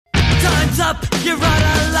Time's up, you're out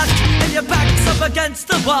of luck, and your back's up against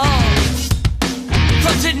the wall.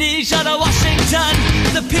 From Tunisia to Washington,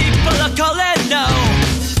 the people are calling no.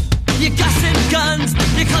 Your gas and guns,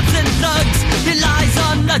 your clubs and thugs, your lies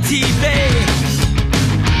on the TV.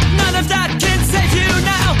 None of that can save you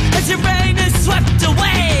now, as your reign is swept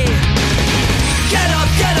away. Get up,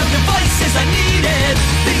 your voices are needed.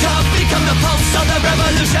 Become the pulse of the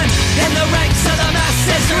revolution, in the ranks of the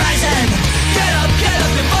masses rising. Get up,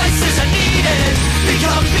 your voices are needed.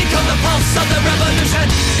 Become the pulse of the revolution,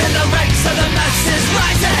 in the ranks of the masses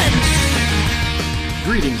rising.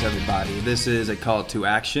 Greetings, everybody. This is A Call to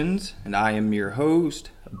Actions, and I am your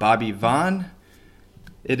host, Bobby Vaughn.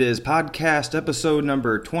 It is podcast episode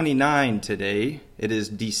number 29 today. It is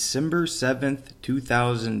December 7th,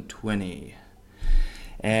 2020.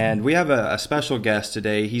 And we have a special guest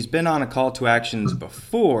today. He's been on A Call to Actions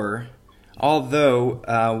before,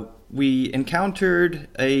 although we encountered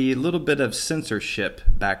a little bit of censorship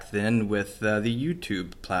back then with the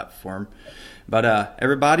YouTube platform. But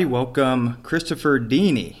everybody, welcome Christopher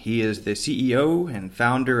Deany. He is the CEO and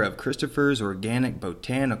founder of Christopher's Organic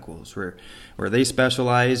Botanicals, where they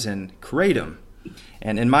specialize in Kratom.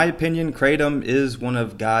 And in my opinion, Kratom is one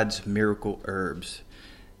of God's miracle herbs.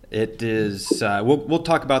 It is, we'll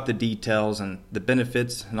talk about the details and the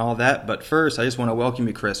benefits and all that. But first, I just want to welcome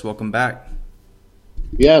you, Chris. Welcome back.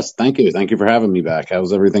 Yes, thank you. Thank you for having me back.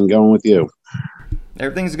 How's everything going with you?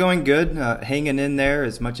 Everything's going good, hanging in there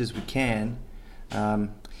as much as we can. Yeah,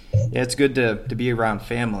 it's good to be around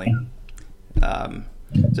family.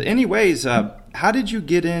 So anyways, how did you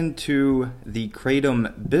get into the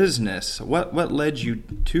Kratom business? What led you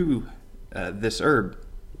to this herb?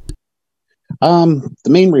 The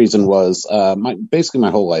main reason was basically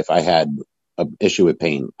my whole life I had an issue with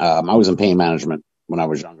pain. I was in pain management when I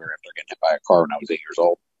was younger after getting hit by a car when I was 8 years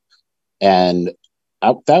old. And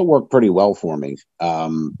that worked pretty well for me,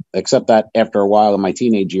 except that after a while in my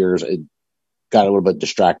teenage years, it got a little bit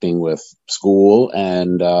distracting with school,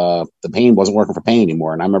 and the pain wasn't working for pain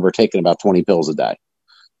anymore. And I remember taking about 20 pills a day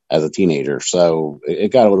as a teenager. So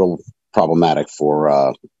it got a little problematic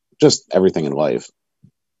for just everything in life.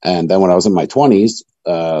 And then when I was in my 20s,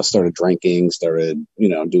 started drinking,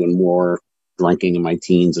 doing more drinking in my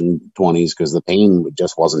teens and 20s because the pain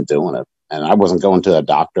just wasn't doing it. And I wasn't going to a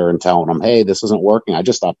doctor and telling them, hey, this isn't working. I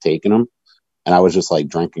just stopped taking them. And I was just like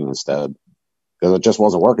drinking instead because it just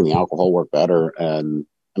wasn't working. The alcohol worked better. And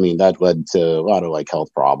I mean, that led to a lot of like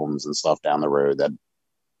health problems and stuff down the road that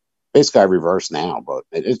basically I reversed now, but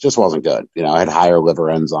it just wasn't good. You know, I had higher liver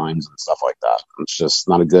enzymes and stuff like that. It's just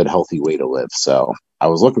not a good, healthy way to live. So I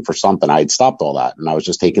was looking for something. I had stopped all that and I was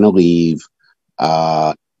just taking a leave,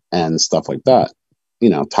 and stuff like that. You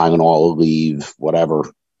know, Tylenol, leave, whatever,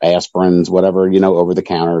 aspirins, whatever, over the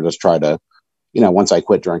counter, just try to, once I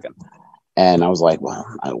quit drinking. And I was like, well,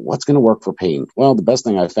 what's going to work for pain? Well, the best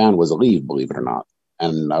thing I found was a leave, believe it or not.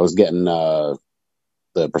 And I was getting, the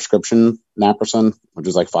prescription naproxen, which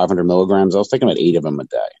is like 500 milligrams. I was taking about 8 of them a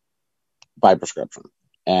day by prescription.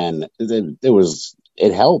 And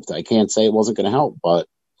it helped. I can't say it wasn't going to help, but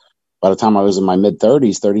by the time I was in my mid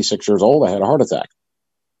 30s, 36 years old, I had a heart attack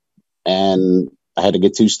and I had to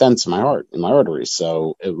get 2 stents in my heart, in my arteries.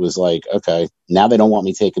 So it was like, okay, now they don't want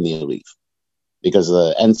me taking the leave because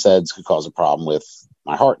the NSAIDs could cause a problem with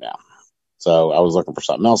my heart now. So I was looking for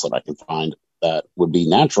something else that I can find that would be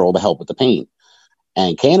natural to help with the pain.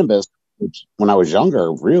 And cannabis, which when I was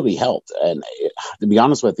younger, really helped. And to be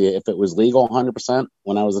honest with you, if it was legal 100%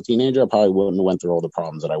 when I was a teenager, I probably wouldn't have went through all the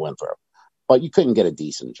problems that I went through. But you couldn't get a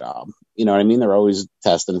decent job. You know what I mean? They're always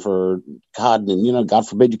testing for God. And, God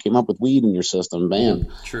forbid you came up with weed in your system,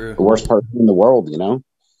 man. True. The worst person in the world,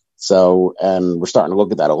 So, and we're starting to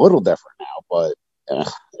look at that a little different now. But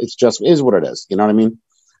it's just is what it is. You know what I mean?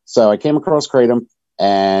 So I came across Kratom.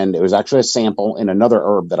 And it was actually a sample in another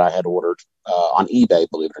herb that I had ordered on eBay,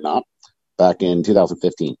 believe it or not, back in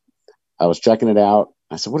 2015. I was checking it out.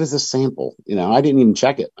 I said, what is this sample? I didn't even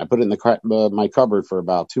check it. I put it in my cupboard for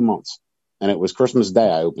about 2 months. And it was Christmas Day.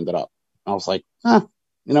 I opened it up. I was like,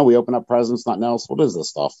 we open up presents, nothing else. What is this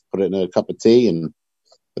stuff? Put it in a cup of tea. And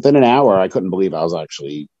within an hour, I couldn't believe I was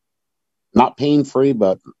actually not pain-free,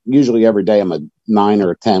 but usually every day I'm a 9 or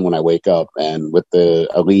a 10 when I wake up. And with the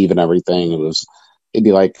leave and everything, it'd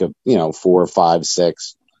be like, 4, 5,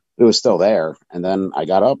 6. It was still there. And then I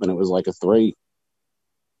got up and it was like a 3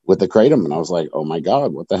 with the Kratom. And I was like, oh my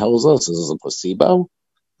God, what the hell is this? Is this a placebo?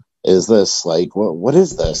 Is this like, what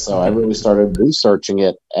is this? So I really started researching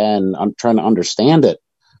it and I'm trying to understand it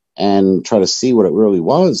and try to see what it really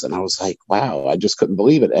was. And I was like, wow, I just couldn't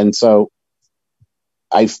believe it. And so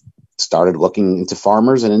I started looking into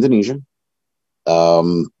farmers in Indonesia.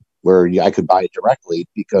 where I could buy it directly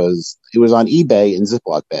because it was on eBay in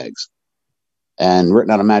Ziploc bags and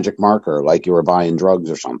written on a magic marker like you were buying drugs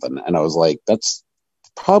or something. And I was like, that's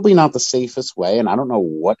probably not the safest way, and I don't know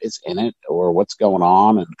what is in it or what's going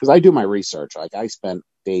on. And because I do my research, like I spent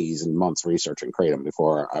days and months researching kratom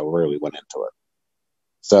before I really went into it.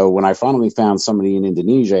 So when I finally found somebody in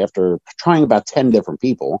Indonesia, after trying about 10 different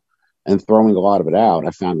people and throwing a lot of it out,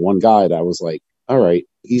 I found one guy that I was like, all right,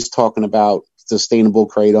 he's talking about sustainable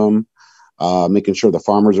kratom, making sure the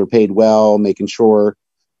farmers are paid well, making sure,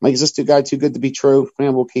 like, is this guy too good to be true?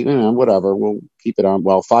 Man, we'll keep, whatever. We'll keep it on.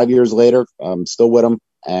 Well, 5 years later, I'm still with him,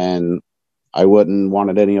 and I wouldn't want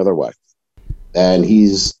it any other way. And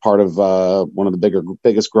he's part of one of the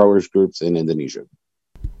biggest growers groups in Indonesia.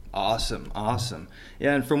 Awesome.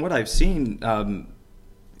 Yeah, and from what I've seen,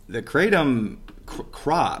 the kratom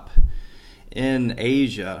crop in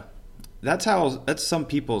Asia, that's some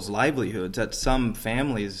people's livelihoods. That's some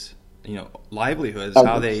families' livelihoods.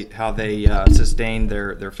 How they sustain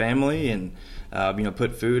their family and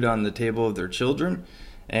put food on the table of their children.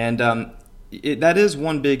 And that is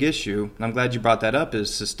one big issue. And I'm glad you brought that up.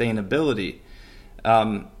 Is sustainability.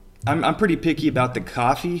 I'm pretty picky about the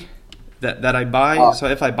coffee that I buy. So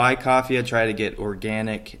if I buy coffee, I try to get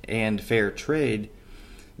organic and fair trade,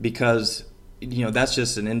 because that's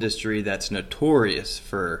just an industry that's notorious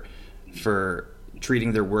for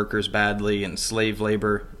treating their workers badly and slave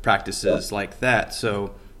labor practices like that.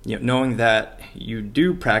 So knowing that you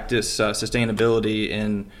do practice sustainability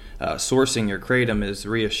in sourcing your kratom is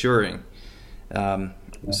reassuring.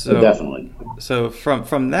 So definitely. So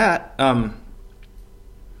from that,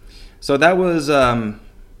 so that was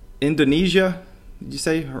Indonesia, did you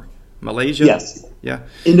say? Or Malaysia? Yes. Yeah.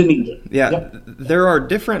 Indonesia. Yeah. Yep. There are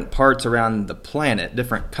different parts around the planet,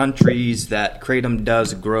 different countries that kratom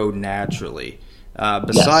does grow naturally.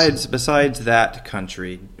 Besides that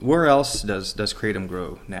country, where else does kratom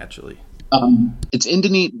grow naturally? It's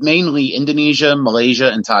mainly Indonesia,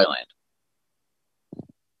 Malaysia, and Thailand.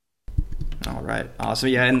 All right. Awesome.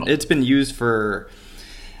 Yeah, and it's been used for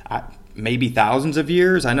maybe thousands of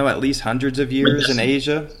years. I know at least hundreds of years in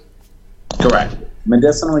Asia. Correct.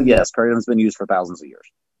 Medicinally, yes. Kratom's been used for thousands of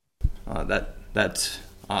years. That's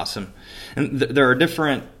awesome. And there are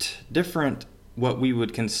different what we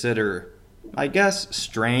would consider, I guess,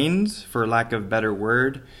 strains, for lack of a better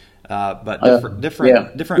word. But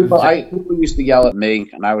different. People used to yell at me,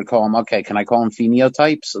 and I would call them, okay, can I call them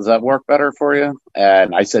phenotypes? Does that work better for you?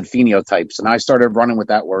 And I said phenotypes, and I started running with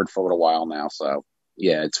that word for a little while now. So,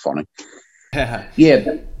 yeah, it's funny.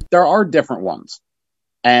 Yeah, there are different ones.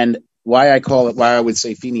 And why I would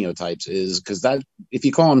say phenotypes is because that, if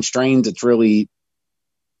you call them strains, it's really,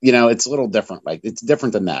 it's a little different. Like, it's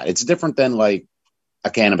different than that. It's different than like a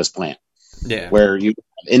cannabis plant. Yeah. Where you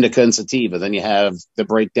have indica and sativa, then you have the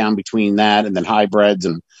breakdown between that and then hybrids,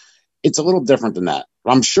 and it's a little different than that.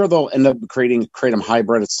 I'm sure they'll end up creating a kratom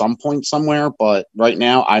hybrid at some point somewhere, but right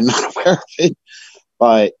now I'm not aware of it.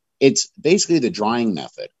 But it's basically the drying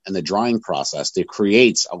method and the drying process that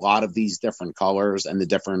creates a lot of these different colors and the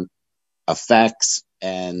different effects,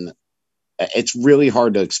 and it's really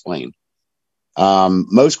hard to explain.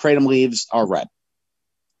 Most kratom leaves are red.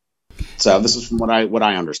 So this is from what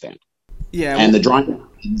I understand. Yeah, and the drying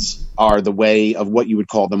methods are the way of what you would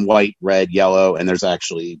call them: white, red, yellow, and that's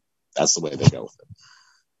the way they go with it.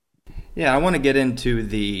 Yeah, I want to get into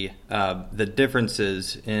the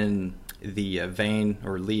differences in the vein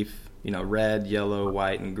or leaf, red, yellow,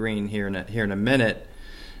 white, and green here in a minute.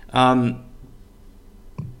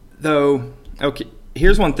 Though, okay,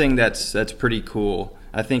 here's one thing that's pretty cool,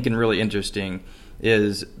 I think, and really interesting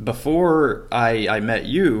is before I met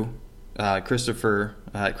you, Christopher's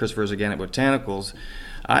Organic Botanicals,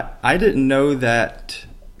 I didn't know that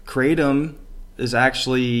kratom is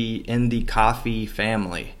actually in the coffee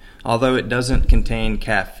family, although it doesn't contain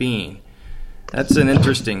caffeine. That's an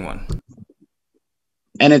interesting one.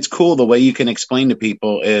 And it's cool the way you can explain to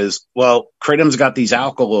people is, well, kratom's got these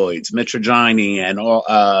alkaloids, mitragynine and all,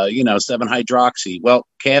 7-hydroxy. Well,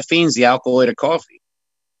 caffeine's the alkaloid of coffee.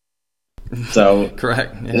 So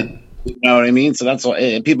correct. Yeah. You know what I mean? So that's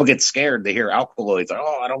why people get scared to hear alkaloids. Like,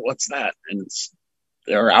 what's that? And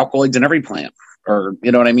there are alkaloids in every plant, or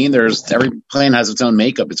you know what I mean? Every plant has its own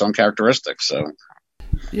makeup, its own characteristics. So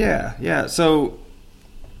yeah. So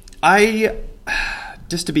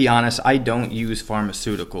just to be honest, I don't use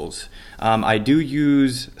pharmaceuticals. I do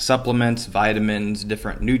use supplements, vitamins,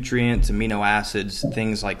 different nutrients, amino acids,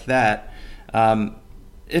 things like that.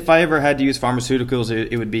 If I ever had to use pharmaceuticals,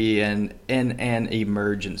 it would be in an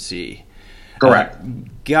emergency. Correct.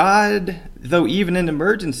 Though even in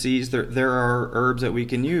emergencies, there are herbs that we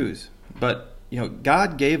can use. But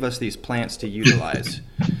God gave us these plants to utilize.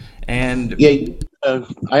 And yeah,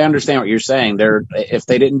 I understand what you're saying. If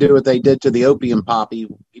they didn't do what they did to the opium poppy,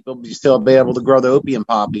 people would still be able to grow the opium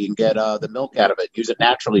poppy and get the milk out of it, use it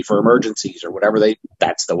naturally for emergencies or whatever.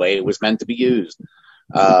 That's the way it was meant to be used.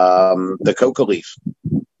 The coca leaf,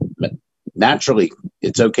 naturally,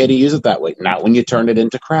 it's okay to use it that way. Not when you turn it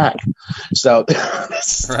into crack. So,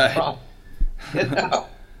 right.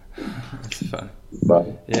 That's fun.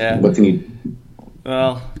 But yeah. What can you?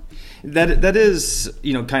 Well, that is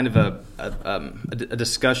kind of a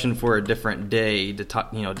discussion for a different day to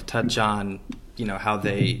touch on how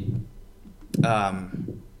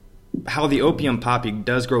the opium poppy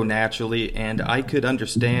does grow naturally, and I could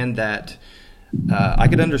understand that. I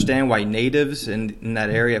could understand why natives in that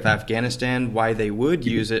area of Afghanistan, why they would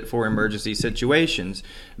use it for emergency situations.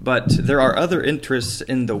 But there are other interests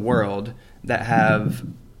in the world that have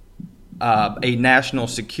a national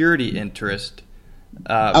security interest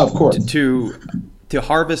of course. to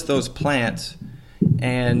harvest those plants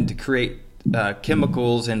and create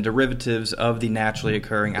chemicals and derivatives of the naturally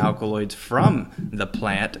occurring alkaloids from the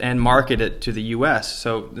plant and market it to the U.S.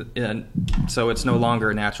 So it's no longer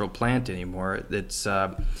a natural plant anymore. It's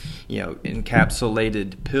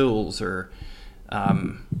encapsulated pills or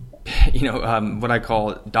what I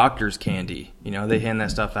call doctor's candy. They hand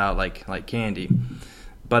that stuff out like candy.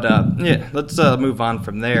 But let's move on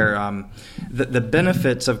from there. The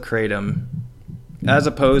benefits of kratom, as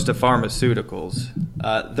opposed to pharmaceuticals,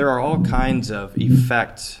 there are all kinds of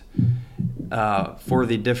effects for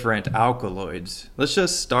the different alkaloids. Let's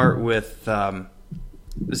just start with,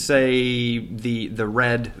 say, the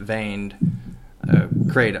red veined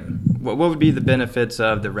kratom. What would be the benefits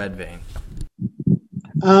of the red vein?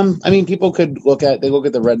 People could look at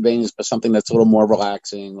the red veins as something that's a little more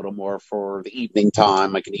relaxing, a little more for the evening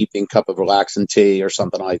time, like an evening cup of relaxing tea or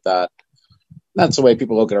something like that. That's the way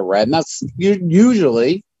people look at a red, and that's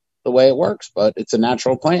usually the way it works. But it's a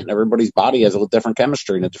natural plant, and everybody's body has a little different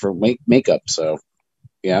chemistry and a different makeup. So,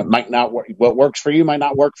 it might not work. What works for you might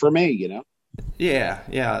not work for me.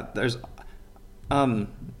 Yeah. There's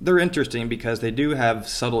they're interesting because they do have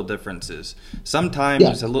subtle differences.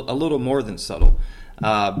 Sometimes a little more than subtle.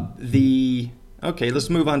 Let's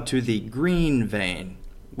move on to the green vein.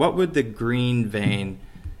 What would the green vein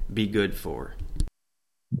be good for?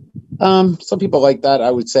 Some people like that. I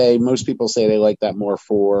would say most people say they like that more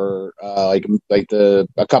for a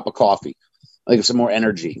cup of coffee, like some more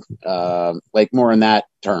energy, like more in that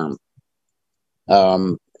term,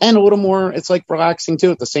 and a little more. It's like relaxing too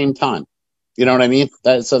at the same time. You know what I mean?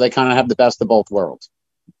 So they kind of have the best of both worlds.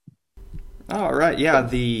 All right, yeah.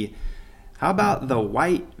 How about the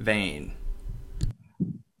white vein?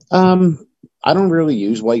 I don't really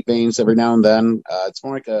use white veins every now and then. It's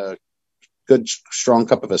more like a good strong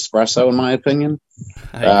cup of espresso, in my opinion.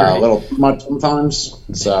 A little too much sometimes.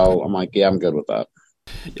 So I'm like, yeah, I'm good with that.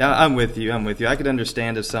 Yeah, I'm with you. I could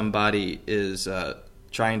understand if somebody is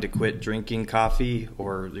trying to quit drinking coffee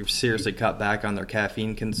or seriously cut back on their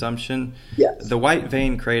caffeine consumption. Yes. The white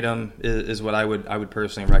vein kratom is what I would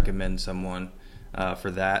personally recommend someone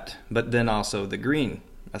for that. But then also the green.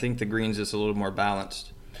 I think the green's just a little more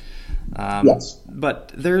balanced. Yes.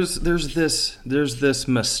 But there's this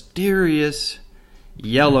mysterious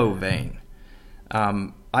yellow vein.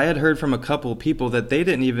 I had heard from a couple of people that they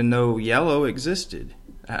didn't even know yellow existed.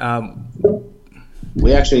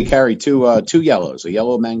 We actually carry two yellows, a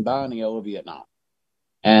yellow Mang Da and a yellow Vietnam.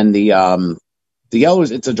 And the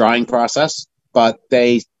yellows, it's a drying process, but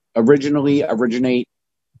they originate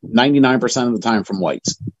 99% of the time from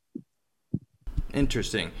whites.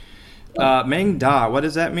 Interesting. Mang Da, what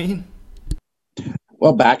does that mean?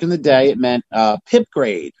 Well, back in the day, it meant pip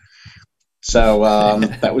grade. So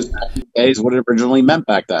that was back in the days what it originally meant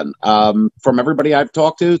back then. From everybody I've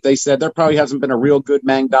talked to, they said there probably hasn't been a real good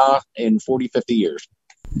Mang Da in 40, 50 years.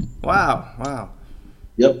 Wow.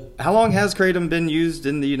 Yep. How long has kratom been used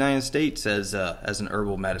in the United States as an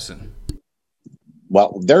herbal medicine?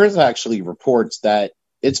 Well, there is actually reports that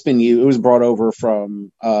it's been used. It was brought over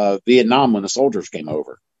from Vietnam when the soldiers came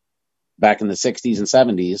over back in the 60s and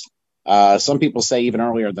 70s. Some people say even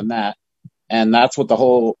earlier than that. And that's what the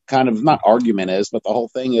whole kind of, not argument is, but the whole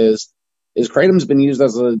thing is kratom's been used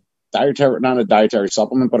as a dietary, not a dietary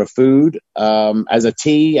supplement, but a food, as a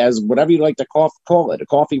tea, as whatever you like to call it, a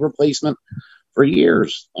coffee replacement for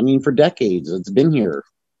years. I mean, for decades. It's been here.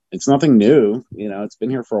 It's nothing new. It's been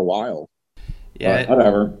here for a while. Yeah,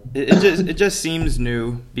 whatever. It just seems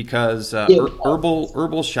new because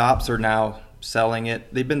herbal shops are now selling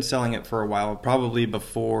it. They've been selling it for a while, probably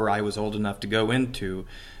before I was old enough to go into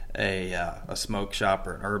a smoke shop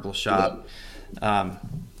or an herbal shop.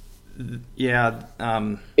 Yeah.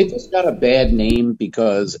 It just got a bad name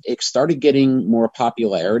because it started getting more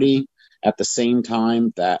popularity at the same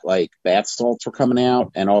time that like bath salts were coming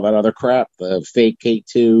out and all that other crap, the fake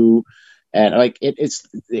K2, and like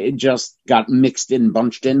it just got mixed in,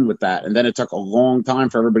 bunched in with that, and then it took a long time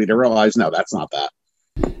for everybody to realize, no, that's not that.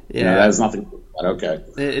 Yeah, that has nothing to do with that.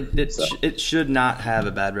 Okay, it should not have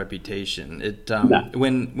a bad reputation. It No.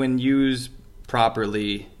 when used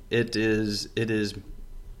properly, it is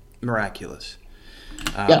miraculous.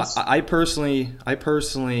 Yes. I personally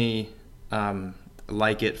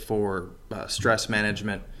like it for stress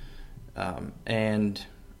management and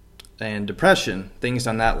depression, things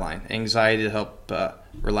on that line. Anxiety to help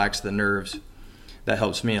relax the nerves. That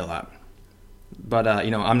helps me a lot. But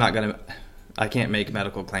I can't make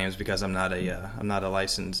medical claims because I'm not a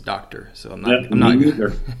licensed doctor, so I'm not me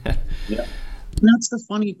either. Yeah. And that's the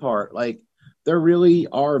funny part. Like, there really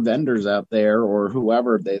are vendors out there or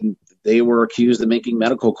whoever, they were accused of making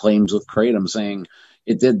medical claims with Kratom, saying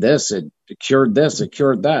it did this, it cured this, it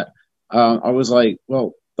cured that. I was like,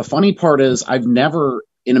 well, the funny part is I've never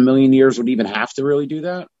in a million years would even have to really do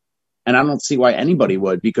that. And I don't see why anybody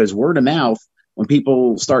would, because word of mouth, when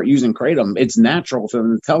people start using Kratom, it's natural for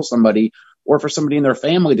them to tell somebody or for somebody in their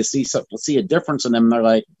family to see a difference in them. And they're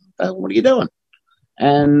like, what are you doing?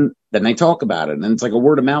 And then they talk about it, and it's like a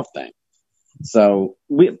word of mouth thing. So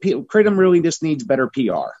Kratom really just needs better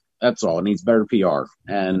PR. That's all. It needs better PR.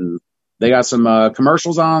 And they got some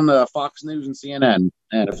commercials on Fox News and CNN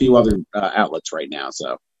and a few other outlets right now.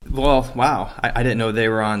 So, well, wow. I didn't know they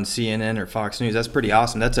were on CNN or Fox News. That's pretty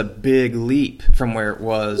awesome. That's a big leap from where it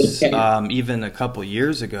was even a couple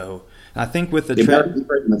years ago. And I think with the American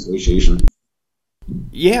Kratom Association.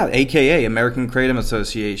 Yeah, AKA American Kratom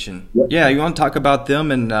Association. Yep. Yeah, you want to talk about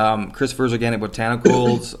them and Christopher's Organic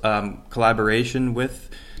Botanicals collaboration with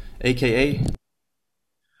AKA?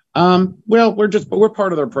 Well, we're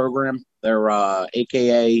part of their program, their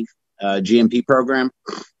AKA GMP program,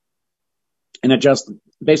 and it just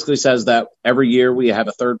basically says that every year we have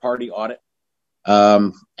a third-party audit,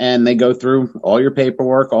 and they go through all your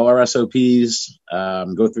paperwork, all our SOPs,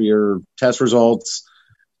 go through your test results.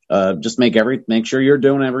 Just make sure you're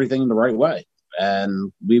doing everything the right way.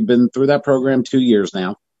 And we've been through that program 2 years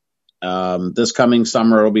now. This coming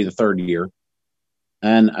summer will be the third year.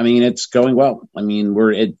 And I mean, it's going well. I mean,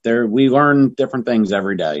 we learn different things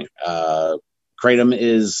every day. Kratom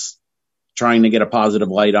is trying to get a positive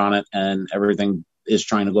light on it, and everything is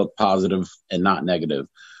trying to look positive and not negative.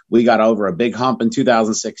 We got over a big hump in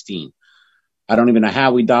 2016. I don't even know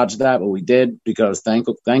how we dodged that, but we did, because thank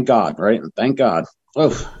God, right? Thank God.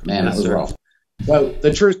 Oh, man, that was rough. So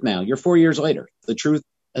the truth now, you're 4 years later, the truth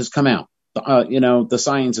has come out. The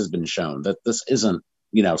science has been shown that this isn't,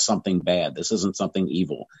 something bad. This isn't something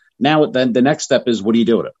evil. Now, then the next step is, what do you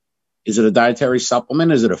do with it? Is it a dietary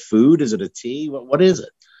supplement? Is it a food? Is it a tea? What is it?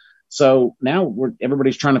 So now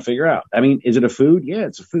everybody's trying to figure out. I mean, is it a food? Yeah,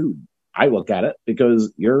 it's a food. I look at it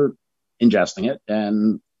because you're ingesting it,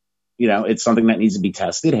 and, it's something that needs to be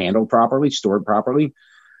tested, handled properly, stored properly.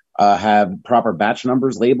 Have proper batch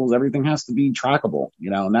numbers, labels, everything has to be trackable,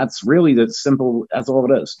 and that's really that's all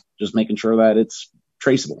it is. Just making sure that it's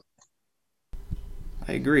traceable.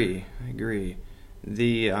 I agree.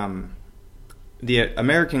 The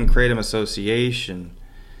American Kratom Association,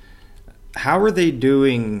 how are they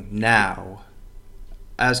doing now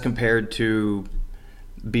as compared to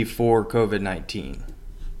before COVID-19?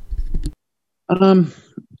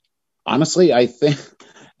 Honestly, I think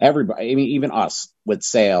everybody, I mean, even us with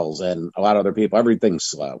sales and a lot of other people, everything's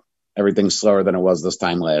slow. Everything's slower than it was this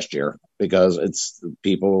time last year, because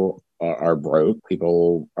people are broke.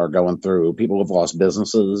 People are going through, people have lost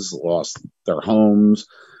businesses, lost their homes.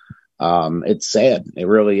 It's sad. It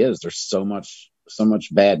really is. There's so much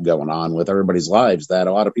bad going on with everybody's lives that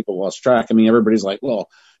a lot of people lost track. I mean, everybody's like, well,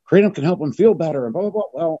 Kratom can help them feel better and blah, blah, blah.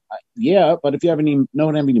 Well, yeah, but if you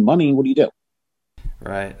don't have any money, what do you do?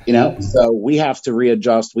 Right. So we have to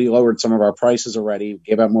readjust. We lowered some of our prices already,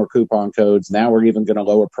 gave out more coupon codes. Now we're even going to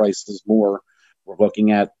lower prices more. We're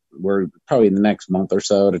probably in the next month or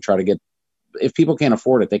so to try to get, if people can't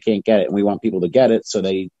afford it, they can't get it. And we want people to get it so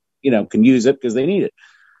they, can use it because they need it.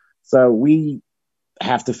 So we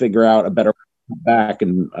have to figure out a better back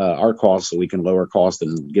in our costs so we can lower cost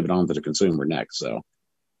and give it on to the consumer next. So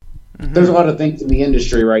there's a lot of things in the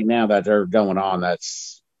industry right now that are going on.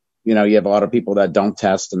 That's, you have a lot of people that don't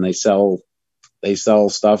test, and they sell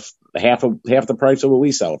stuff half the price of what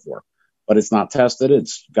we sell it for, but it's not tested.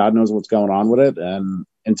 It's God knows what's going on with it. And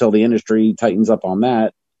until the industry tightens up on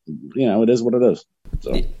that, it is what it is.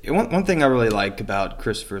 So one thing I really like about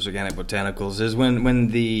Christopher's Organic Botanicals is when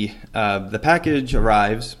the package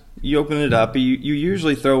arrives, you open it up. You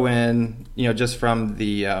usually throw in, just from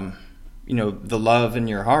the the love in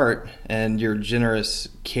your heart and your generous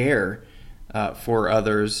care for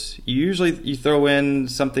others. You throw in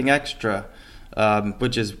something extra,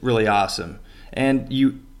 which is really awesome. And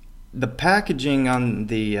the packaging on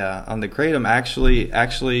the Kratom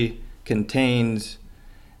actually contains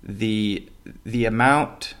the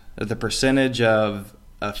amount, the percentage of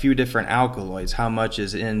a few different alkaloids, how much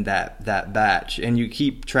is in that batch, and you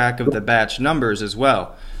keep track of the batch numbers as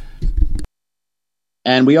well.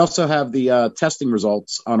 And we also have the testing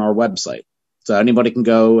results on our website. So anybody can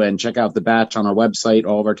go and check out the batch on our website,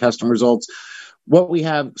 all of our testing results. What we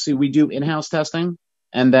have, we do in-house testing,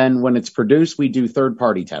 and then when it's produced, we do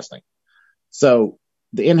third-party testing. So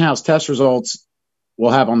the in-house test results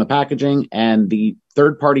we'll have on the packaging, and the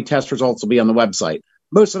third-party test results will be on the website.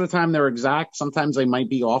 Most of the time they're exact. Sometimes they might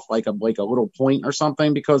be off like a little point or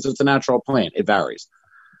something because it's a natural plant. It varies.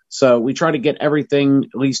 So we try to get everything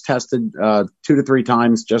at least tested 2 to 3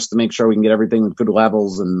 times just to make sure we can get everything with good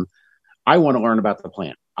levels. And I want to learn about the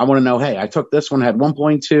plant. I want to know, hey, I took this one, had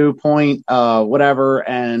 1.2 point, whatever,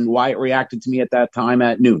 and why it reacted to me at that time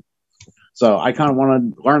at noon. So I kind of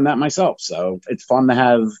want to learn that myself. So it's fun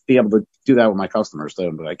to be able to do that with my customers too.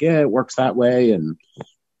 And be like, yeah, it works that way. And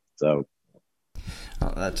so.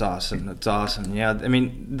 Oh, that's awesome. That's awesome. Yeah, I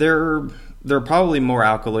mean, there are probably more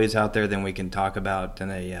alkaloids out there than we can talk about in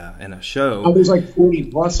a show. Oh, there's like 40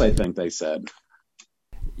 plus, I think they said.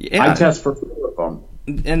 Yeah, I test for 4 of them.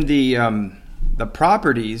 And the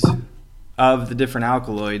properties of the different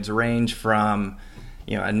alkaloids range from,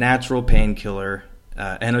 a natural painkiller,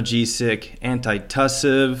 analgesic,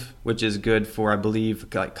 antitussive, which is good for, I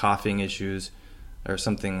believe, like coughing issues or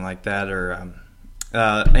something like that, or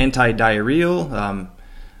antidiarrheal,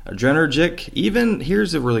 adrenergic, even,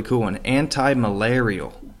 here's a really cool one,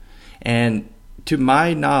 anti-malarial. And to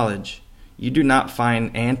my knowledge, you do not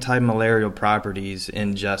find anti-malarial properties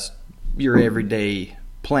in just your everyday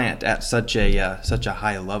plant at such a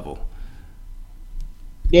high level.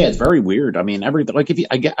 Yeah, it's very weird. I mean,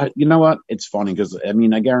 you know what? It's funny because, I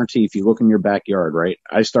mean, I guarantee if you look in your backyard, right?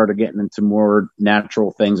 I started getting into more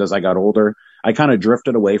natural things as I got older. I kind of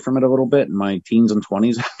drifted away from it a little bit in my teens and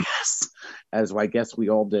 20s, I guess, as I guess we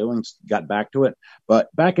all do, and got back to it.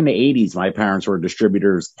 But back in the 80s, my parents were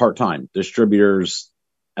part-time distributors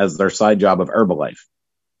as their side job of Herbalife.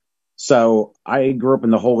 So I grew up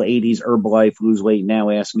in the whole 80s Herbalife, lose weight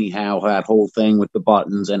now, ask me how, that whole thing with the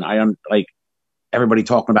buttons. And I like everybody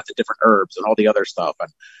talking about the different herbs and all the other stuff.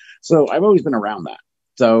 And so I've always been around that.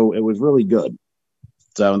 So it was really good.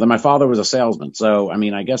 So then my father was a salesman. So, I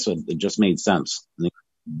mean, I guess it just made sense.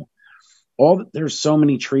 There's so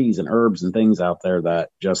many trees and herbs and things out there that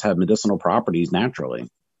just have medicinal properties naturally.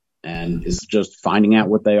 And it's just finding out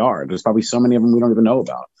what they are. There's probably so many of them we don't even know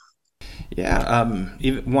about. Yeah.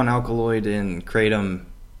 Even one alkaloid in Kratom,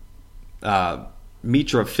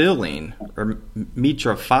 metrophyllene or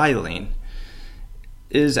metrophyllene,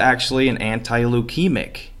 is actually an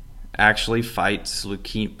anti-leukemic. Actually fights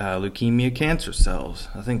leukemia cancer cells.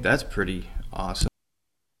 I think that's pretty awesome.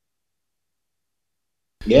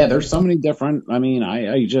 Yeah, there's so many different. I mean,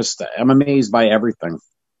 I'm amazed by everything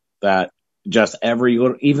that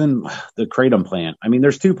even the Kratom plant. I mean,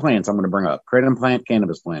 there's 2 plants I'm going to bring up: Kratom plant,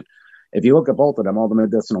 cannabis plant. If you look at both of them, all the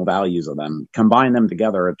medicinal values of them, combine them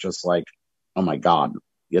together, it's just like, oh my God,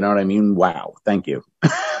 you know what I mean? Wow, thank you.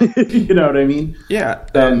 You know what I mean? Yeah.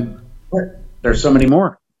 There's so many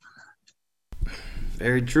more.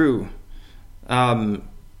 Very true.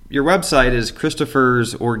 Your website is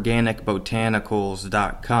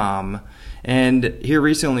christophersorganicbotanicals.com, and here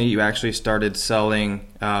recently you actually started selling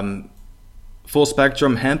full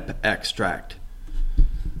spectrum hemp extract.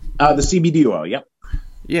 The CBD oil, yep.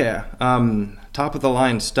 Yeah, top of the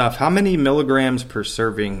line stuff. How many milligrams per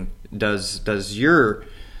serving does your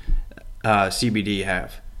CBD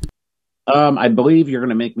have? I believe you're going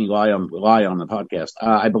to make me lie on the podcast.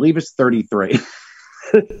 I believe it's 33.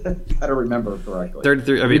 Gotta remember correctly.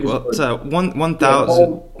 33. I mean, well, it's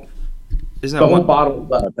 1,000. Isn't the whole bottle is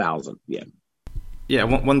 1,000? Yeah. Yeah,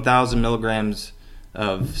 1,000 milligrams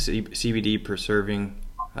of CBD per serving,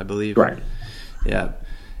 I believe. Right. Yeah.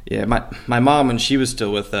 Yeah. My mom, when she was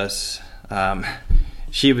still with us,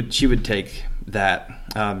 she would take that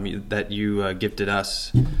that you gifted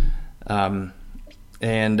us, and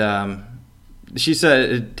she said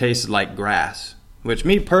it tasted like grass, which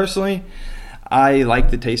me personally, I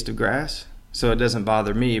like the taste of grass, so it doesn't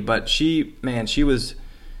bother me. But she was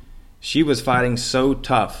fighting so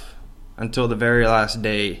tough until the very last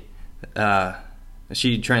day.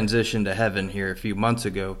 She transitioned to heaven here a few months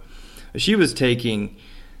ago. She was taking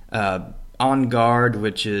On Guard,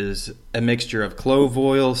 which is a mixture of clove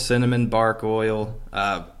oil, cinnamon bark oil,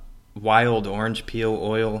 wild orange peel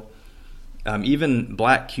oil, even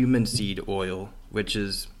black cumin seed oil, which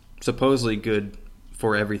is supposedly good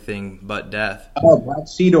for everything but death. Oh, black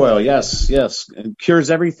seed oil, yes, yes. It cures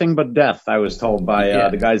everything but death, I was told by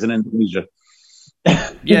the guys in Indonesia.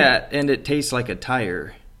 Yeah, and it tastes like a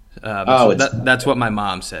tire. That's what my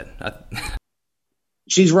mom said.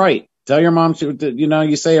 She's right. Tell your mom,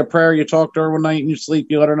 you say a prayer, you talk to her one night in your sleep,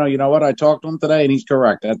 you let her know, you know what, I talked to him today, and he's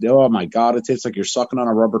correct. Oh, my God, it tastes like you're sucking on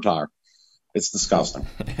a rubber tire. It's disgusting.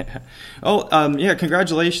 Yeah,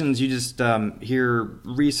 congratulations. You just, here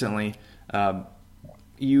recently,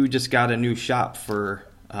 you just got a new shop for,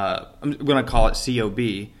 I'm going to call it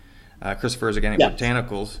COB, Christopher's Organic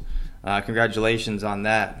Botanicals. Congratulations on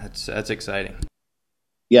that. That's exciting.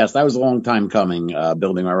 Yes, that was a long time coming,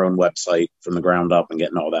 building our own website from the ground up and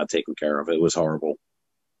getting all that taken care of. It was horrible.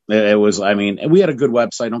 It was, I mean, we had a good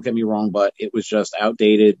website, don't get me wrong, but it was just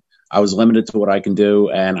outdated. I was limited to what I can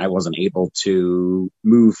do, and I wasn't able to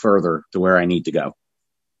move further to where I need to go.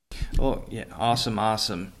 Oh, yeah,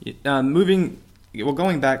 awesome.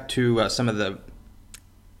 Going back to some of the,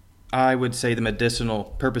 I would say, the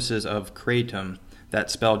medicinal purposes of Kratom,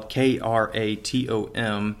 that's spelled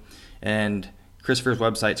Kratom, and Christopher's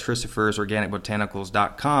website's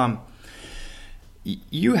Christopher'sOrganicBotanicals.com.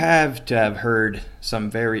 You have to have heard some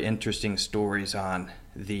very interesting stories on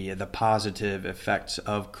the positive effects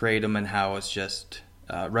of Kratom and how it's just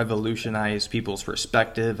revolutionized people's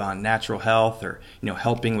perspective on natural health, or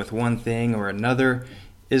helping with one thing or another.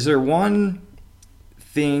 Is there one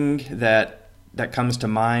thing that comes to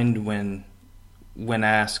mind when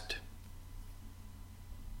asked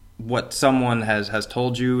what someone has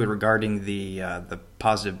told you regarding the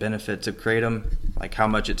positive benefits of Kratom, like how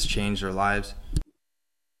much it's changed their lives?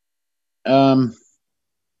 I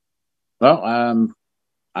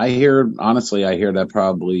hear that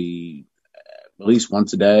probably at least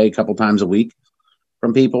once a day, a couple times a week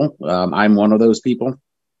from people. I'm one of those people,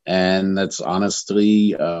 and that's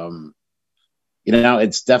honestly,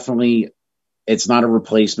 it's not a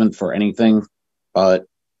replacement for anything, but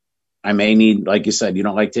I may need, like you said, you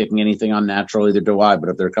don't like taking anything unnatural, either do I, but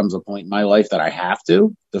if there comes a point in my life that I have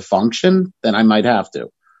to function, then I might have to.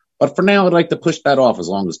 But for now, I'd like to push that off as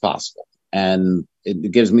long as possible. And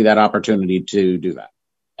it gives me that opportunity to do that.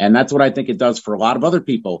 And that's what I think it does for a lot of other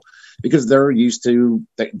people, because they're used to,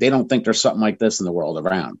 they don't think there's something like this in the world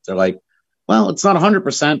around. They're like, well, it's not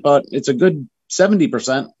 100%, but it's a good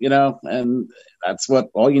 70%, and that's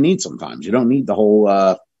all you need sometimes. You don't need the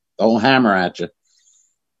whole hammer at you.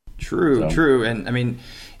 True. And I mean,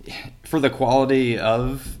 for the quality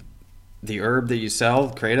of the herb that you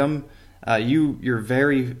sell, Kratom, you're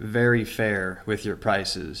very, very fair with your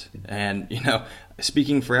prices. And,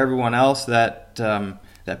 speaking for everyone else that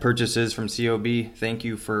purchases from COB, thank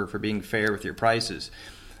you for being fair with your prices.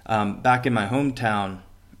 Back in my hometown,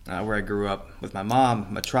 where I grew up with my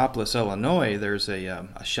mom, Metropolis, Illinois, there's a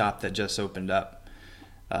shop that just opened up,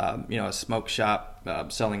 a smoke shop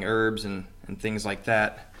selling herbs and things like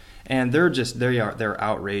that. And they're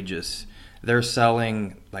outrageous. They're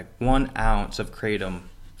selling like 1 ounce of Kratom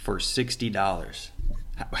for $60.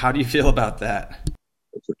 How do you feel about that?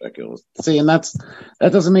 It's ridiculous. See, and that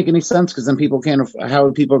doesn't make any sense, because then how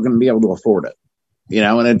are people going to be able to afford it?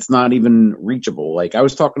 And it's not even reachable. Like, I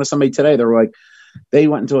was talking to somebody today, they were like, they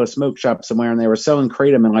went into a smoke shop somewhere and they were selling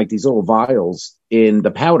Kratom in like these little vials in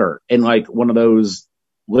the powder, in like one of those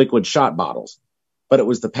liquid shot bottles. But it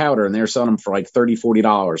was the powder, and they were selling them for like $30,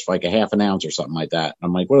 $40 for like a half an ounce or something like that.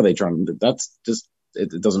 I'm like, what are they trying to do? That's just,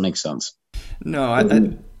 it doesn't make sense. No,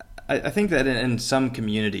 I think that in some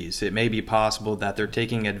communities it may be possible that they're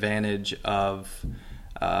taking advantage of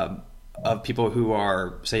people who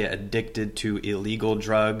are, say, addicted to illegal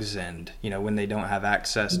drugs, and when they don't have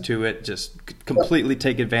access to it, just completely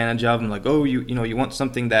take advantage of them. Like, oh, you want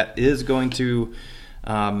something that is going to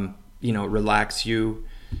relax you,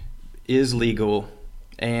 is legal,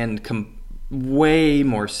 and way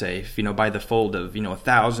more safe, by the fold of,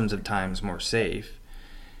 thousands of times more safe.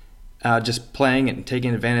 Just playing and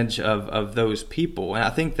taking advantage of those people. And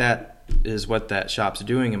I think that is what that shop's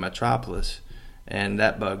doing in Metropolis. And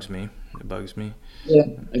that bugs me. It bugs me. Yeah,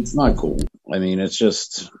 it's not cool. I mean, it's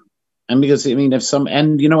just, and because,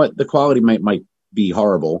 and you know what, the quality might be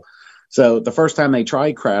horrible. So the first time they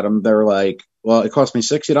tried Kratom, they're like, well, it cost me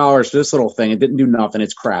 $60 for this little thing. It didn't do nothing.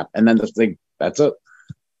 It's crap. And then that's it.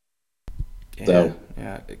 Yeah.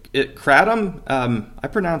 Kratom, I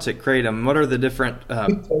pronounce it Kratom. What are the different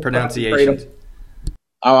pronunciations?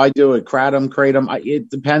 Oh, I do it. Kratom. It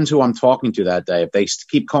depends who I'm talking to that day. If they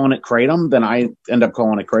keep calling it Kratom, then I end up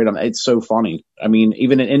calling it Kratom. It's so funny. I mean,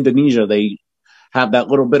 even in Indonesia, they have that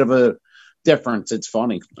little bit of a difference. It's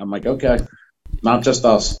funny. I'm like, okay, not just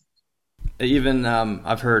us. Even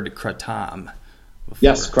I've heard Kratom before.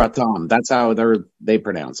 Yes, Kratom. That's how they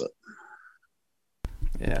pronounce it.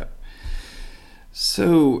 Yeah.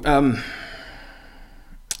 So,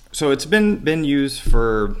 so it's been used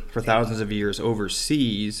for thousands of years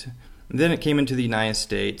overseas. And then it came into the United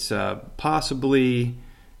States, possibly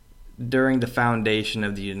during the foundation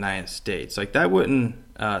of the United States. Like that wouldn't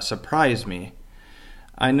surprise me.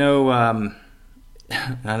 I know.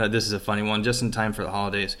 I know this is a funny one. Just in time for the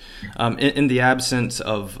holidays, in the absence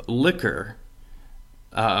of liquor,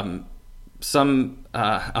 some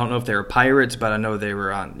I don't know if they were pirates, but I know they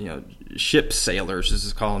were on ship sailors, this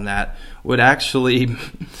is calling that, would actually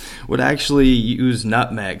use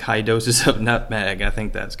nutmeg, high doses of nutmeg. I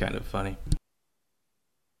think that's kind of funny.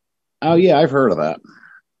 Oh yeah, I've heard of that.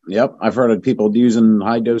 Yep, I've heard of people using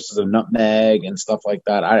high doses of nutmeg and stuff like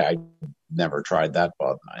that. I never tried that,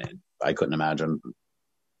 but I couldn't imagine.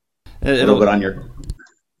 It'll put on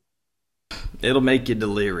it'll make you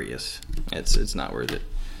delirious. It's not worth it.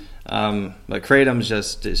 But Kratom's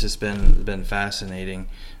it's just been fascinating.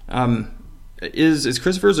 Is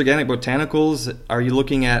Christopher's Organic Botanicals, are you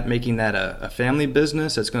looking at making that a family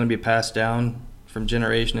business that's going to be passed down from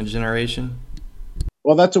generation to generation?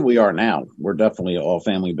 Well, that's what we are now. We're definitely all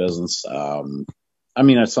family business. I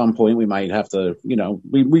mean, at some point we might have to,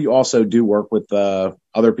 we also do work with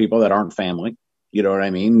other people that aren't family. You know what I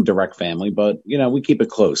mean? Direct family, but we keep it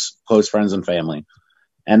close friends and family.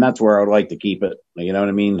 And that's where I would like to keep it. You know what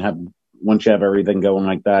I mean? Once you have everything going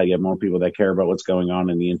like that, you have more people that care about what's going on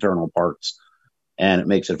in the internal parts, and it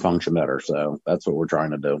makes it function better. So that's what we're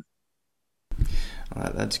trying to do.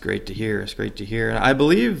 That's great to hear. It's great to hear. I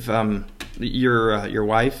believe your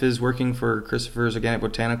wife is working for Christopher's Organic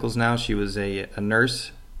Botanicals now. She was a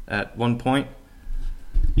nurse at one point.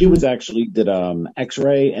 She was actually did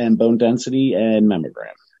X-ray and bone density and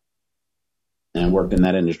mammogram, and worked in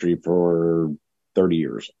that industry for 30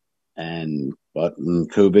 years. But when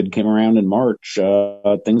COVID came around in March,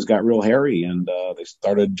 things got real hairy, and they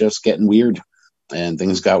started just getting weird, and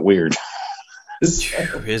things got weird.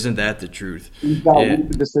 Isn't that the truth?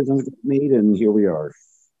 Decisions made, and here we are.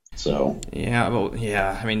 So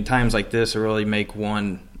yeah. I mean, times like this really make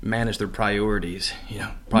one manage their priorities.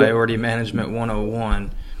 Priority management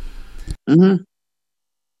 101. Mm-hmm.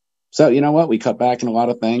 So you know what? We cut back in a lot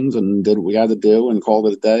of things and did what we had to do, and called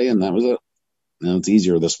it a day, and that was it. And it's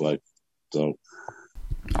easier this way. So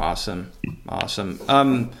awesome.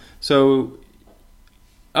 So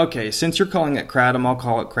okay, since you're calling it Kratom, I'll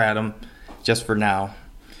call it Kratom just for now.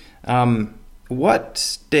 What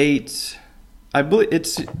states? I believe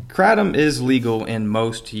Kratom is legal in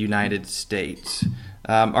most United States.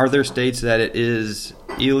 Are there states that it is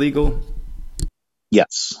illegal?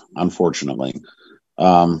 Yes, unfortunately.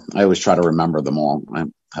 I always try to remember them all. I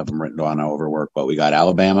have them written down over work, but we got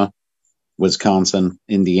Alabama, Wisconsin,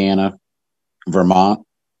 Indiana, Vermont,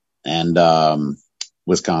 and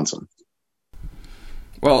Wisconsin.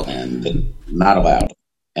 Well, and not allowed.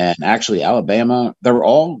 And actually, Alabama, they were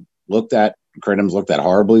all Kratom's looked at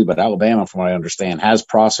horribly, but Alabama, from what I understand, has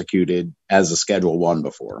prosecuted as a Schedule 1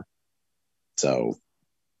 before. So,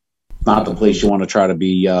 not the place you want to try to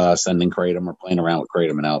be sending Kratom or playing around with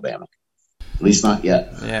Kratom in Alabama. At least not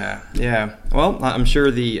yet. Yeah. Well, I'm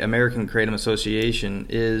sure the American Kratom Association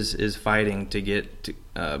is fighting to get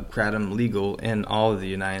Kratom legal in all of the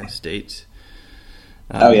United States.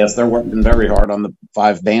 Oh, yes. They're working very hard on the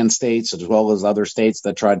 5 banned states, as well as other states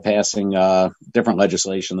that tried passing different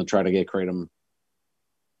legislation to try to get Kratom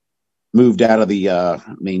moved out of the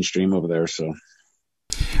mainstream over there. So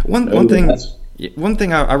one thing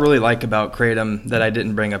I really like about Kratom that I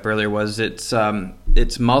didn't bring up earlier was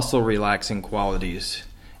its muscle relaxing qualities.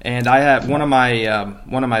 And I have one of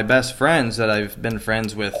my best friends that I've been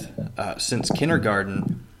friends with since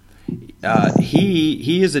kindergarten.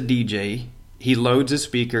 He is a DJ. He loads his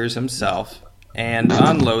speakers himself and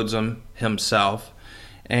unloads them himself.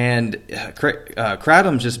 And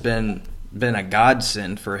Kratom's just been a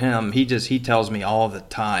godsend for him. He tells me all the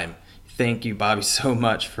time, "Thank you, Bobby, so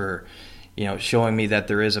much for showing me that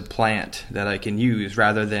there is a plant that I can use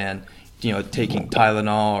rather than taking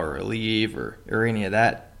Tylenol or Aleve or any of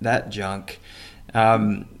that junk."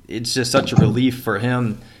 It's just such a relief for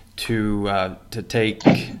him to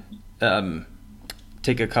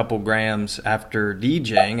take a couple grams after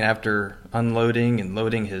DJing, after unloading and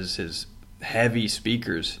loading his heavy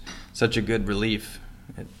speakers. Such a good relief.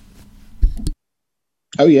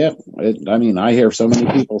 Oh yeah, I mean, I hear so many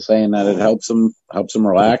people saying that it helps them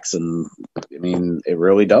relax, and I mean, it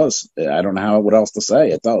really does. I don't know what else to say.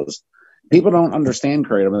 It does. People don't understand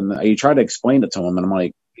kratom, and you try to explain it to them, and I'm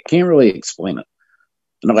like, you can't really explain it.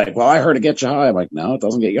 And they're like, well, I heard it gets you high. I'm like, no, it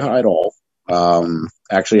doesn't get you high at all.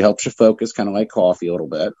 Actually helps you focus, kind of like coffee a little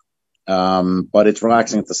bit. But it's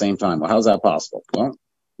relaxing at the same time. Well, how's that possible? Well,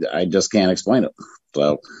 I just can't explain it.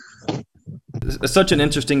 So It's such an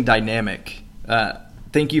interesting dynamic.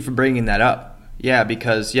 Thank you for bringing that up. Yeah,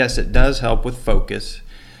 because yes, it does help with focus.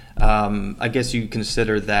 I guess you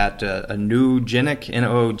consider that a noogenic,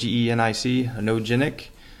 Noogenic, a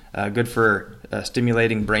noogenic, good for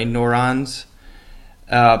stimulating brain neurons.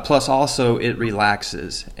 Plus, also it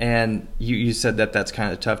relaxes. And you said that that's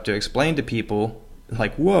kind of tough to explain to people.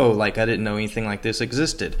 Like, whoa, like I didn't know anything like this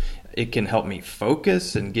existed. It can help me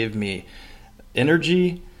focus and give me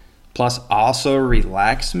energy, plus also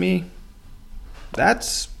relax me.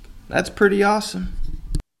 That's pretty awesome.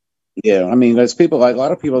 yeah, I mean, there's people like a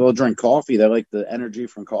lot of people. They'll drink coffee. They like the energy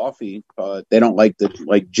from coffee, but they don't like the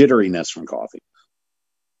jitteriness from coffee.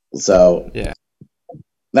 So Yeah.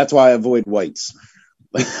 that's why I avoid whites.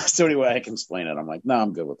 That's the only way I can explain it. I'm like, no,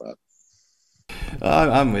 I'm good with that.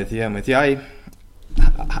 I'm with you.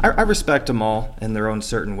 I respect them all in their own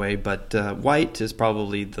certain way, but white is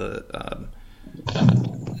probably the.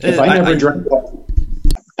 If I never drink coffee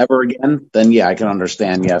ever again, then yeah, I can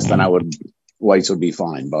understand. Yes, then whites would be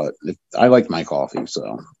fine. But I like my coffee, so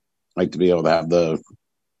I like to be able to have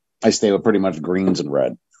I stay with pretty much greens and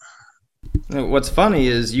red. What's funny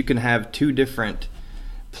is you can have two different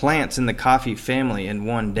plants in the coffee family in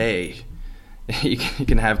one day. You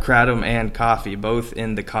can have kratom and coffee both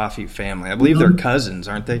in the coffee family. I believe they're cousins,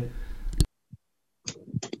 aren't they?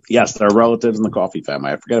 Yes, they're relatives in the coffee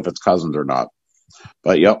family. I forget if it's cousins or not,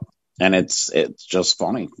 but yep. And it's just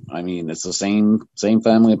funny. I mean, it's the same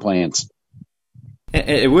family of plants.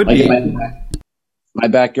 It would be. My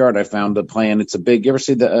backyard, I found a plant. It's a big. You ever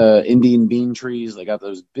see the Indian bean trees? They got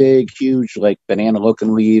those big, huge, like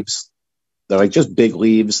banana-looking leaves. They're like just big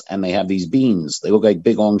leaves, and they have these beans. They look like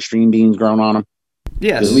big, long string beans growing on them.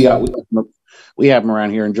 Yes. We have them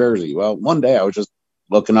around here in Jersey. Well, one day I was just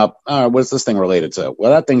looking up, what's this thing related to?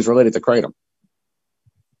 Well, that thing's related to kratom.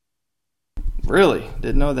 Really?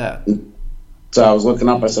 Didn't know that. So I was looking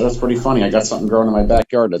up. I said, that's pretty funny. I got something growing in my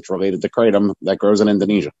backyard that's related to kratom that grows in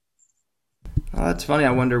Indonesia. Well, that's funny.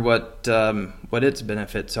 I wonder what its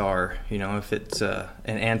benefits are. You know, if it's an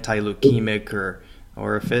anti-leukemic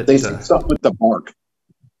or if it. They said something with the bark.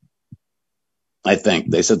 I think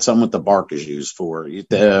they said something with the bark is used for.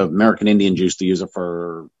 The American Indians used to use it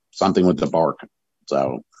for something with the bark.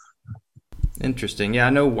 So interesting. Yeah, I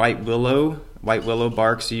know white willow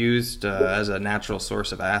bark's used as a natural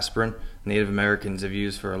source of aspirin. Native Americans have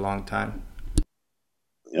used for a long time.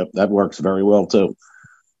 Yep, that works very well too.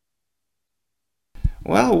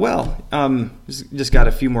 Well. Just got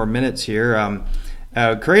a few more minutes here.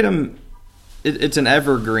 Kratom, it's an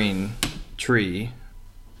evergreen tree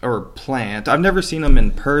or plant. I've never seen them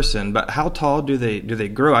in person, but how tall do they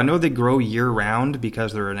grow? I know they grow year round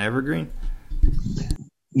because they're an evergreen.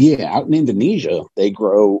 Yeah, out in Indonesia, they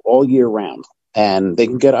grow all year round, and they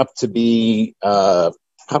can get up to be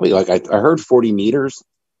probably like I heard 40 meters.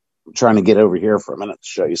 I'm trying to get over here for a minute to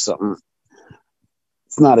show you something.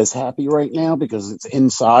 It's not as happy right now because it's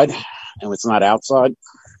inside and it's not outside.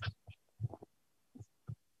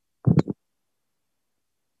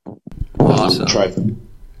 Awesome.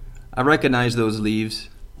 I recognize those leaves.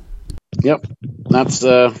 Yep, that's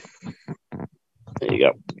there you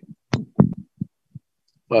go.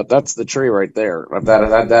 But that's the tree right there. I've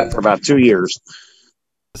had that for about 2 years.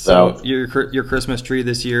 So your Christmas tree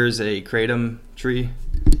this year is a kratom tree?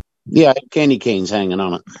 Yeah, candy canes hanging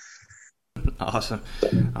on it. Awesome.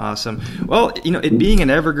 Well, it being an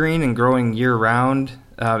evergreen and growing year round,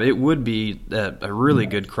 it would be a really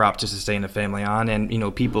good crop to sustain a family on,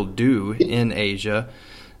 and people do in Asia.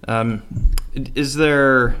 Is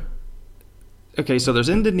there? Okay, so there's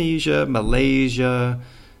Indonesia, Malaysia,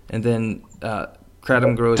 and then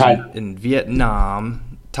kratom grows in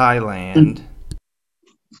Vietnam, Thailand.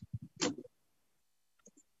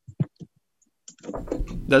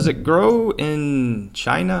 Does it grow in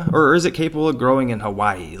China, or is it capable of growing in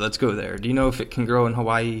Hawaii? Let's go there. Do you know if it can grow in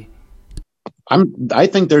Hawaii? I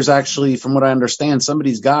think there's actually, from what I understand,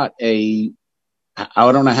 somebody's got I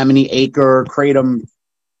don't know how many acre kratom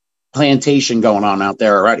plantation going on out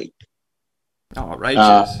there already. Oh,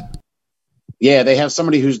 righteous. Yeah, they have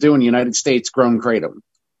somebody who's doing United States grown kratom.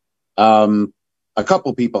 A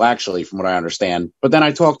couple people actually, from what I understand. But then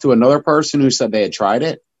I talked to another person who said they had tried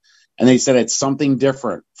it, and they said it's something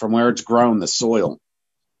different from where it's grown, the soil.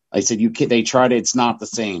 I said, they tried it. It's not the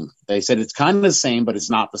same. They said, it's kind of the same, but it's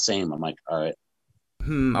not the same. I'm like, all right.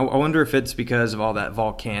 I wonder if it's because of all that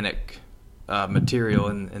volcanic material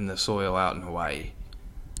in the soil out in Hawaii.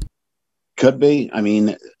 Could be. I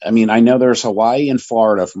mean, I know there's Hawaii and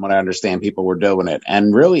Florida, from what I understand, people were doing it.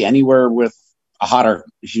 And really anywhere with a hotter,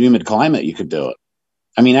 humid climate, you could do it.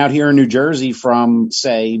 I mean, out here in New Jersey from,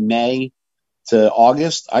 say, May to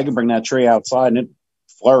August, I can bring that tree outside and it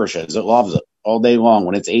flourishes. It loves it all day long.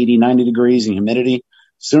 When it's 80, 90 degrees and humidity,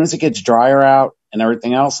 as soon as it gets drier out and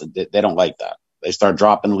everything else, they don't like that. They start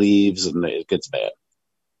dropping leaves and it gets bad.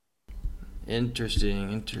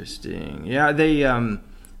 Interesting. Yeah,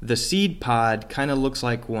 the seed pod kind of looks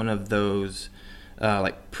like one of those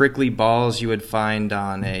like prickly balls you would find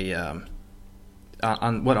on a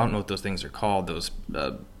on what, I don't know what those things are called. Those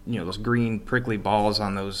those green prickly balls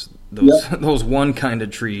on those those one kind of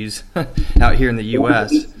trees out here in the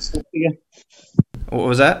U.S. What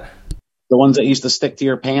was that? The ones that used to stick to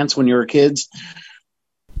your pants when you were kids.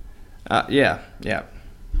 Yeah.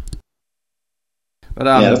 But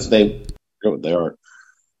yes, they are.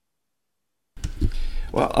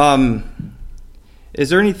 Well, is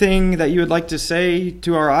there anything that you would like to say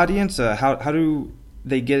to our audience? How do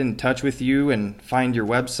they get in touch with you and find your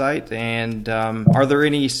website? And are there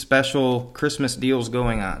any special Christmas deals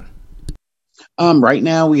going on? Right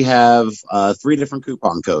now we have 3 different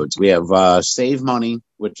coupon codes. We have Save Money,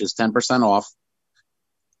 which is 10% off.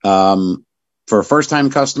 For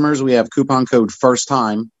first-time customers, we have coupon code First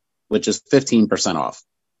Time, which is 15% off.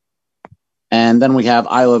 And then we have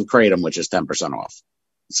I Love Kratom, which is 10% off.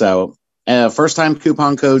 So first-time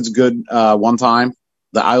coupon code's good one time.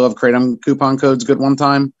 The I Love Kratom coupon code's good one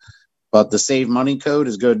time. But the Save Money code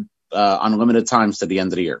is good unlimited times to the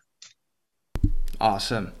end of the year.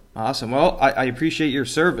 Awesome. Well, I appreciate your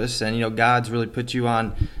service, and God's really put you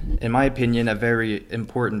on, in my opinion, a very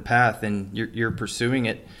important path, and you're pursuing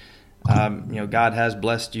it. God has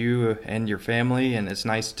blessed you and your family, and it's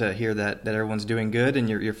nice to hear that everyone's doing good, and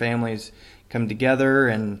your family's come together,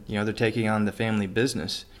 and they're taking on the family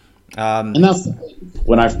business. And that's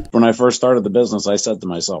when I first started the business. I said to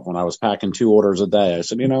myself, when I was packing 2 orders a day, I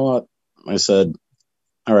said, you know what? I said,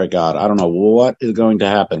 all right, God, I don't know what is going to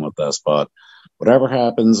happen with this, but whatever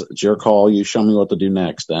happens, it's your call. You show me what to do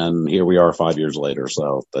next. And here we are 5 years later.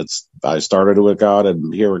 So I started with God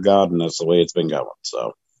and here with God, and that's the way it's been going.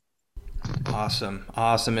 So awesome.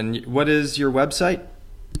 And what is your website?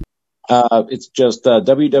 It's just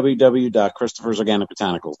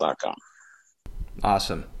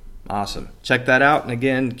www.christophersorganicbotanicals.com. Awesome. Check that out. And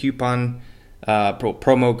again, coupon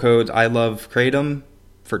promo codes I Love Kratom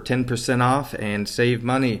for 10% off and Save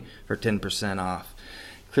Money for 10% off.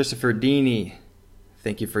 Christopher Deany,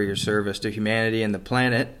 thank you for your service to humanity and the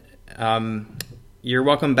planet. You're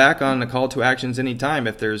welcome back on the Call to Actions anytime.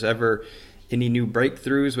 If there's ever any new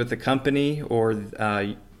breakthroughs with the company or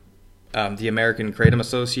the American Kratom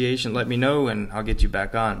Association, let me know and I'll get you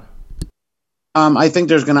back on. I think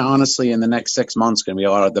there's going to, honestly, in the next 6 months, going to be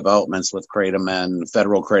a lot of developments with Kratom and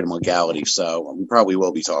federal Kratom legality. So we probably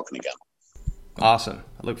will be talking again. Awesome.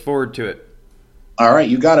 I look forward to it. All right.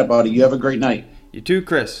 You got it, buddy. You have a great night. You too,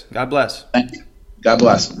 Chris. God bless. Thank you. God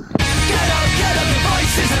bless. Get up, your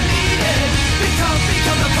voices are needed.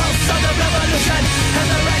 Become the pulse of the revolution, and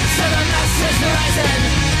the ranks of the masses rising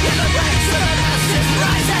in the